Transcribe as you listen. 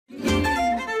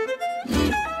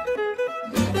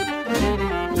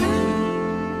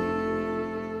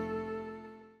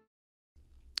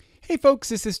folks,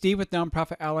 this is Steve with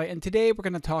Nonprofit Ally, and today we're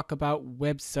going to talk about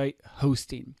website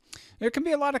hosting. There can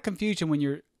be a lot of confusion when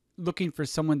you're looking for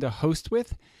someone to host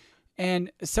with,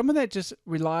 and some of that just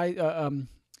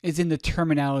is in the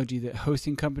terminology that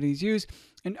hosting companies use,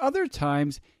 and other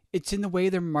times it's in the way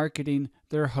they're marketing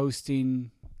their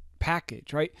hosting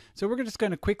package, right? So we're just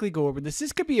going to quickly go over this.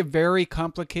 This could be a very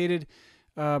complicated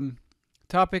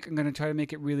topic. I'm going to try to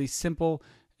make it really simple.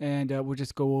 And we'll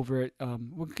just go over it.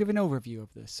 We'll give an overview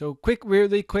of this. So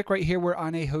really quick, right here, we're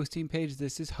on a hosting page.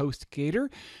 This is HostGator.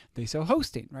 They sell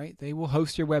hosting, right? They will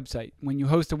host your website. When you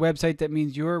host a website, that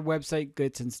means your website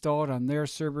gets installed on their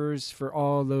servers for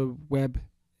all the web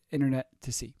internet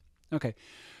to see. Okay,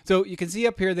 so you can see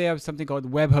up here they have something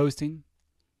called web hosting,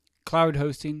 cloud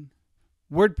hosting,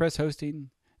 WordPress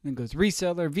hosting, then goes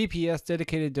reseller, VPS,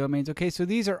 dedicated domains. Okay, so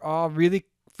these are all really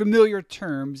familiar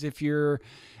terms if you're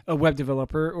a web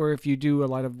developer or if you do a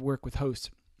lot of work with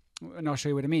hosts. And I'll show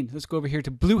you what I mean. Let's go over here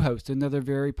to Bluehost, another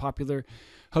very popular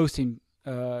hosting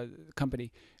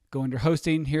company. Go under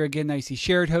hosting. Here again, I see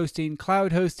shared hosting,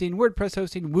 cloud hosting, WordPress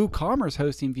hosting, WooCommerce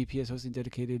hosting, VPS hosting,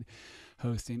 dedicated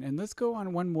hosting. And let's go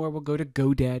on one more. We'll go to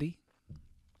GoDaddy.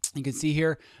 You can see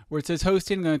here where it says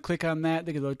hosting. I'm going to click on that.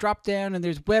 They get a little drop down, and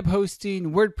there's web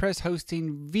hosting, WordPress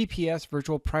hosting, VPS,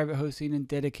 virtual private hosting, and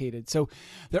dedicated. So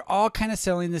they're all kind of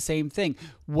selling the same thing.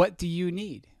 What do you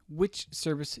need? Which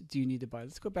service do you need to buy?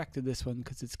 Let's go back to this one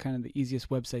because it's kind of the easiest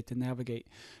website to navigate.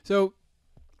 So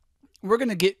we're going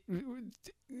to get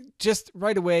just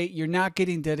right away, you're not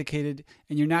getting dedicated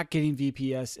and you're not getting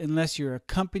VPS unless you're a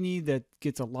company that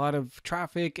gets a lot of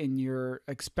traffic and you're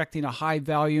expecting a high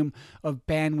volume of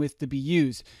bandwidth to be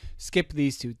used. Skip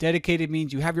these two. Dedicated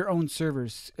means you have your own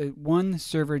servers, one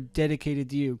server dedicated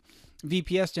to you.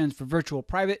 VPS stands for virtual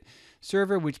private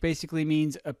server, which basically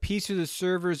means a piece of the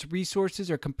server's resources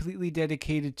are completely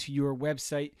dedicated to your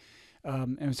website.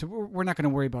 And so we're not going to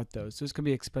worry about those. So it's going to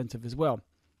be expensive as well.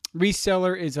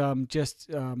 Reseller is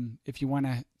if you want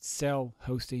to sell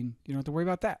hosting, you don't have to worry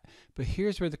about that. But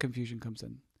here's where the confusion comes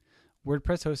in.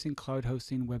 WordPress hosting, cloud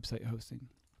hosting, website hosting.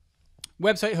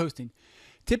 Website hosting,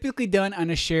 typically done on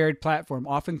a shared platform,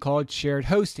 often called shared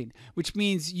hosting, which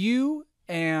means you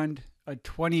and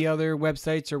 20 other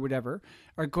websites or whatever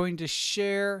are going to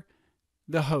share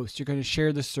the host. You're going to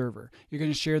share the server. You're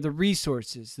going to share the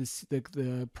resources,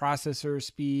 the processor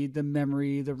speed, the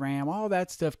memory, the RAM, all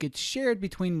that stuff gets shared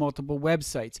between multiple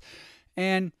websites.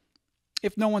 And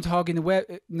if no one's hogging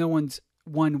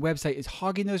one website is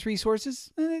hogging those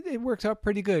resources, it works out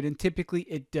pretty good. And typically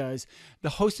it does. The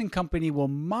hosting company will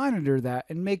monitor that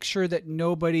and make sure that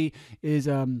nobody is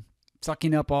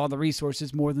sucking up all the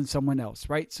resources more than someone else,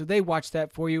 right? So they watch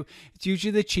that for you. It's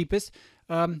usually the cheapest.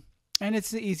 And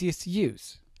it's the easiest to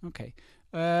use. Okay.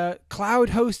 Cloud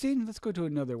hosting. Let's go to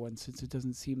another one since it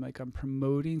doesn't seem like I'm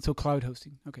promoting. So cloud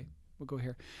hosting. Okay, we'll go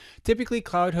here. Typically,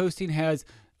 cloud hosting has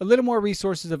a little more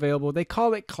resources available. They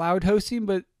call it cloud hosting,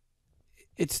 but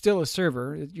it's still a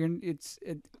server. It's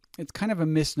kind of a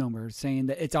misnomer saying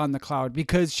that it's on the cloud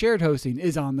because shared hosting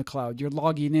is on the cloud. You're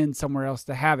logging in somewhere else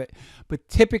to have it. But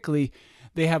typically,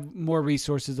 they have more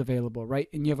resources available, right?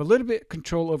 And you have a little bit of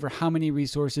control over how many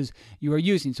resources you are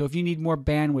using. So if you need more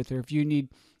bandwidth or if you need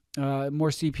more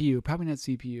CPU, probably not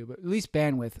CPU, but at least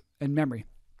bandwidth and memory.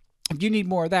 If you need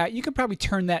more of that, you can probably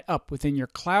turn that up within your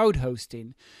cloud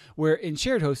hosting, where in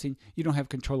shared hosting, you don't have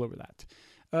control over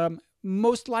that.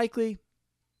 Most likely,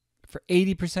 for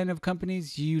 80% of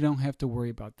companies, you don't have to worry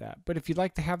about that. But if you'd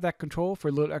like to have that control for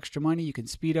a little extra money, you can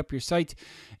speed up your site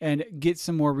and get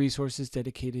some more resources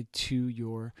dedicated to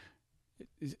your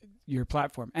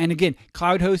platform. And again,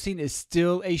 cloud hosting is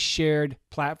still a shared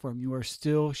platform. You are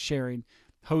still sharing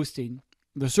hosting,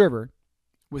 the server,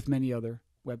 with many other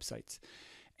websites.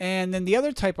 And then the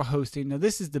other type of hosting, now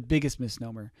this is the biggest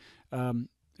misnomer.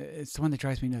 It's the one that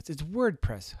drives me nuts. It's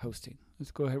WordPress hosting.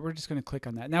 Let's go ahead. We're just going to click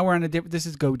on that. Now we're on this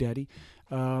is GoDaddy.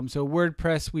 So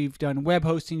WordPress, we've done web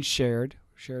hosting, shared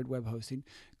web hosting,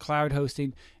 cloud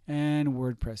hosting, and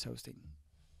WordPress hosting.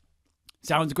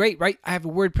 Sounds great, right? I have a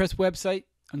WordPress website.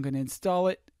 I'm going to install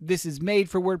it. This is made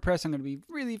for WordPress. I'm going to be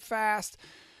really fast.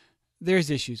 There's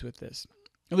issues with this,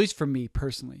 at least for me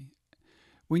personally.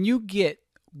 When you get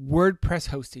WordPress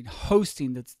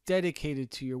hosting that's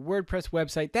dedicated to your WordPress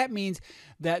website, that means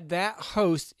that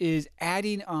host is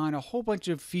adding on a whole bunch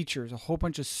of features, a whole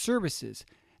bunch of services,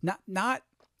 not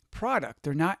product.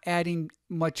 They're not adding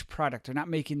much product. They're not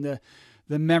making the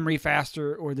memory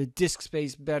faster or the disk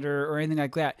space better or anything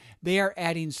like that. They are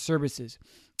adding services.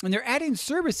 And they're adding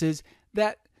services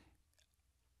that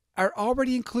are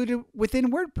already included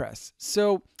within WordPress.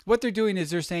 So what they're doing is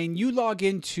they're saying you log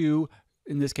into,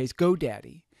 in this case,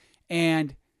 GoDaddy,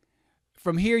 and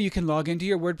From here, you can log into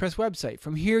your WordPress website.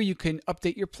 From here, you can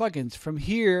update your plugins. From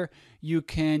here, you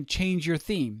can change your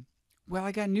theme. Well,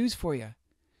 I got news for you.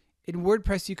 In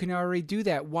WordPress, you can already do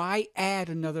that. Why add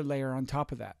another layer on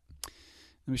top of that?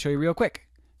 Let me show you real quick.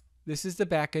 This is the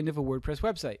back end of a WordPress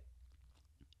website.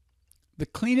 The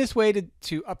cleanest way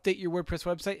to update your WordPress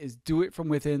website is do it from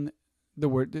within the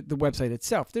website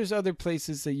itself. There's other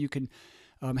places that you can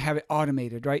have it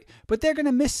automated, right? But they're going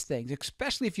to miss things,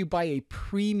 especially if you buy a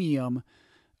premium,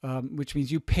 which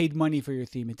means you paid money for your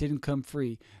theme. It didn't come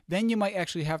free. Then you might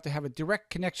actually have to have a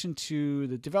direct connection to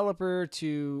the developer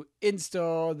to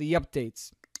install the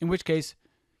updates, in which case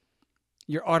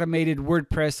your automated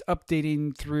WordPress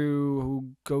updating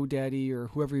through GoDaddy or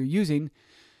whoever you're using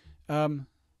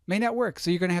may not work. So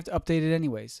you're going to have to update it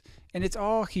anyways. And it's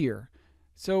all here.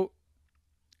 So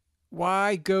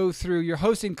why go through your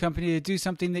hosting company to do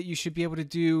something that you should be able to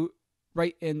do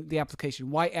right in the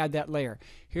application? Why add that layer?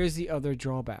 Here's the other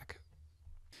drawback.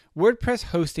 WordPress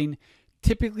hosting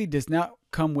typically does not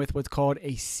come with what's called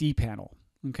a cPanel.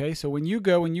 Okay, so when you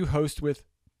go and you host with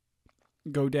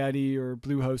GoDaddy or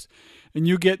Bluehost and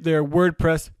you get their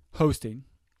WordPress hosting,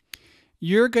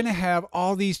 you're going to have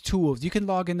all these tools. You can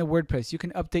log into WordPress. You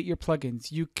can update your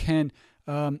plugins. You can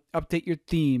update your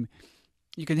theme.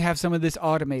 You can have some of this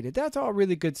automated. That's all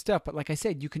really good stuff. But like I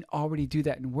said, you can already do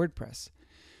that in WordPress.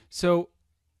 So,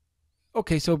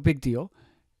 okay, so big deal.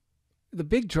 The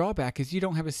big drawback is you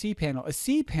don't have a cPanel. A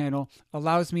cPanel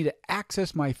allows me to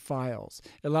access my files.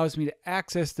 It allows me to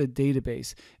access the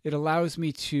database. It allows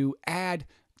me to add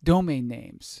domain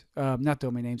names, not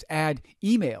domain names, add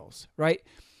emails, right?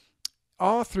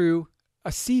 All through a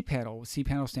cPanel.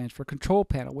 cPanel stands for control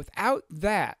panel. Without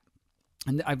that,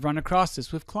 and I've run across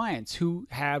this with clients who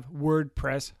have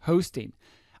WordPress hosting,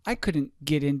 I couldn't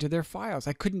get into their files.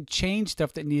 I couldn't change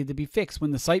stuff that needed to be fixed. When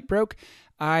the site broke,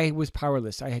 I was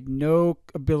powerless. I had no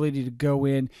ability to go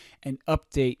in and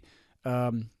update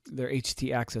their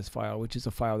HT access file, which is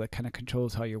a file that kind of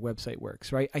controls how your website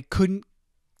works, right? I couldn't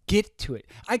get to it.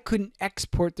 I couldn't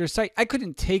export their site. I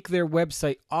couldn't take their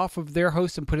website off of their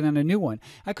host and put it on a new one.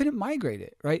 I couldn't migrate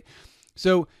it, right?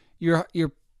 So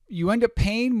you end up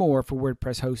paying more for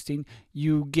WordPress hosting.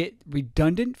 You get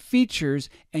redundant features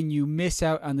and you miss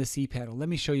out on the cPanel. Let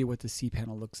me show you what the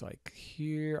cPanel looks like.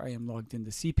 Here I am logged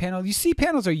into cPanel. These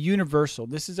cPanels are universal.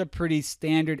 This is a pretty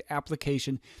standard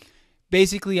application.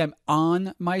 Basically, I'm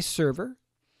on my server,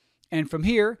 and from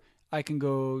here I can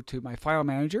go to my file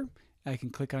manager. I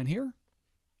can click on here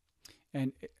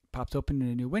and it pops open in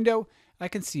a new window. I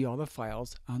can see all the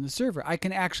files on the server. I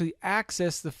can actually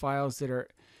access the files that are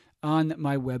on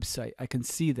my website. I can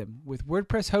see them. With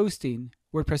WordPress hosting,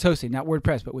 not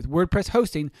WordPress, but with WordPress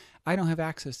hosting, I don't have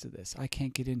access to this. I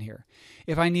can't get in here.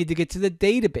 If I need to get to the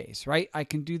database, right, I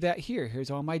can do that here.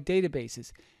 Here's all my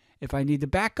databases. If I need to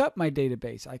back up my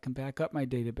database, I can back up my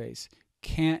database.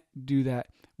 Can't do that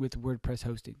with WordPress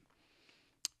hosting.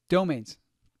 Domains.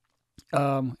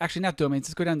 Actually, not domains.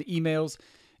 Let's go down to emails.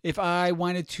 If I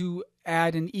wanted to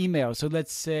add an email, so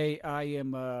let's say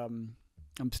I'm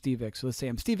Steve Vick. So let's say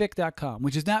I'm stevevick.com,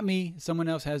 which is not me. Someone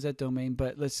else has that domain,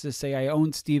 but let's just say I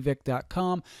own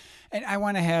stevevick.com and I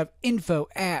want to have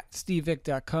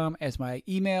info@stevevick.com as my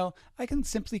email. I can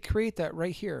simply create that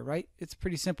right here, right? It's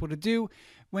pretty simple to do.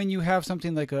 When you have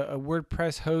something like a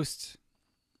WordPress host,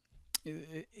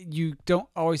 you don't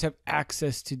always have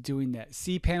access to doing that.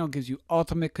 cPanel gives you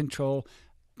ultimate control.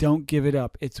 Don't give it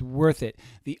up. It's worth it.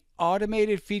 The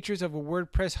automated features of a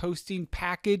WordPress hosting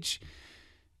package,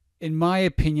 in my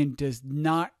opinion, does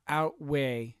not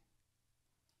outweigh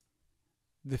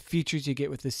the features you get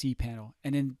with the cPanel.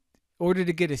 And in order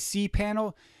to get a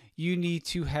cPanel, you need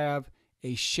to have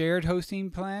a shared hosting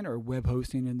plan, or web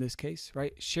hosting in this case,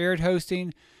 right? Shared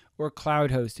hosting or cloud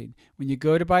hosting. When you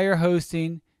go to buy your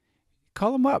hosting,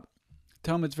 call them up.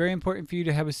 Tell them it's very important for you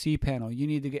to have a cPanel. You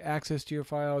need to get access to your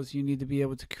files. You need to be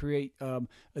able to create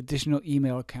additional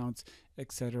email accounts,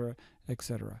 etc.,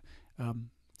 etc.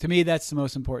 To me, that's the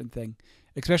most important thing,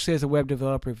 especially as a web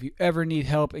developer. If you ever need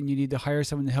help and you need to hire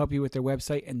someone to help you with their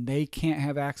website and they can't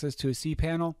have access to a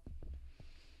cPanel,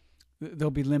 they'll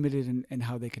be limited in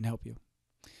how they can help you.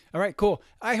 All right, cool.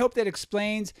 I hope that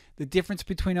explains the difference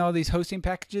between all these hosting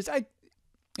packages.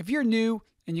 If you're new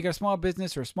and you got a small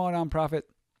business or a small nonprofit,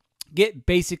 get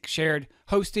basic shared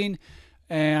hosting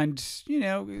and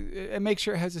make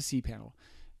sure it has a cPanel.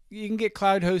 You can get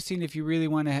cloud hosting if you really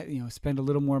want to spend a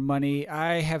little more money.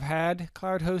 I have had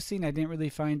cloud hosting. I didn't really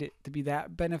find it to be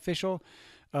that beneficial.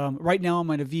 Right now I'm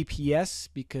on a VPS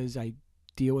because I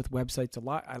deal with websites a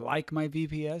lot. I like my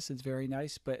VPS. It's very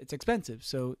nice, but it's expensive,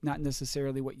 so not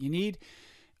necessarily what you need.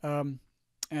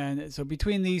 And so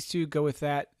between these two, go with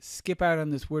that. Skip out on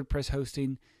this WordPress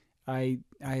hosting. I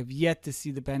have yet to see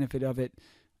the benefit of it.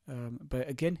 But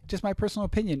again, just my personal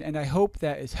opinion. And I hope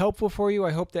that is helpful for you.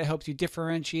 I hope that helps you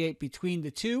differentiate between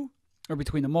the two, or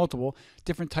between the multiple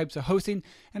different types of hosting.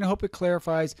 And I hope it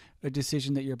clarifies a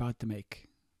decision that you're about to make.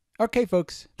 Okay,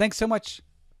 folks. Thanks so much.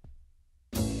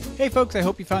 Hey folks, I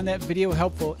hope you found that video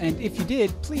helpful, and if you did,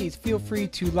 please feel free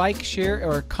to like, share,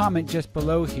 or comment just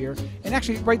below here. And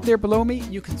actually, right there below me,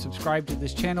 you can subscribe to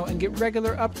this channel and get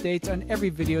regular updates on every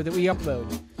video that we upload.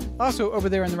 Also, over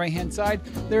there on the right-hand side,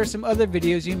 there are some other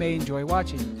videos you may enjoy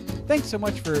watching. Thanks so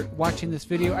much for watching this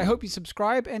video. I hope you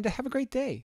subscribe, and have a great day.